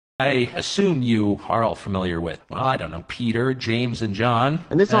I assume you are all familiar with, well, I don't know, Peter, James, and John.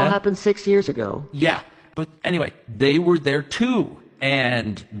 And this all happened 6 years ago. Yeah, but anyway, they were there too,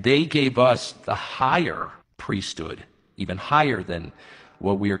 and they gave us the higher priesthood, even higher than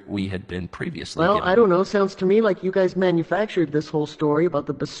what we had been previously Well, given. I don't know. Sounds to me like you guys manufactured this whole story about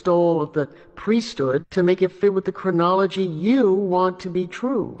the bestowal of the priesthood to make it fit with the chronology you want to be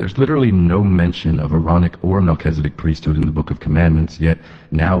true. There's literally no mention of Aaronic or Melchizedek priesthood in the Book of Commandments, yet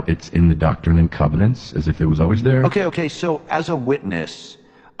now it's in the Doctrine and Covenants, as if it was always there. Okay, so as a witness,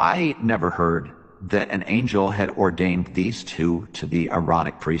 I never heard that an angel had ordained these two to the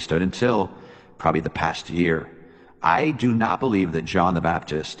Aaronic priesthood until probably the past year. I do not believe that John the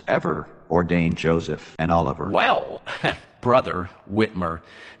Baptist ever ordained Joseph and Oliver. Well, brother Whitmer,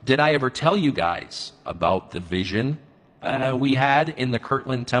 did I ever tell you guys about the vision we had in the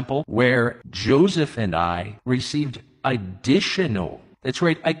Kirtland Temple where Joseph and I received additional, that's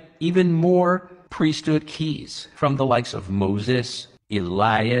right, even more priesthood keys from the likes of Moses,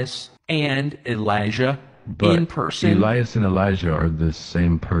 Elias, and Elijah in person? Elias and Elijah are the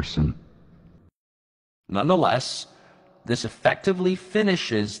same person. Nonetheless, this effectively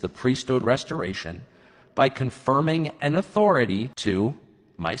finishes the priesthood restoration by confirming an authority to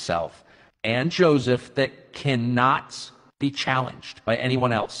myself and Joseph that cannot be challenged by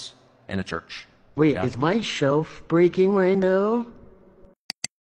anyone else in a church. Wait, is my shelf breaking right now?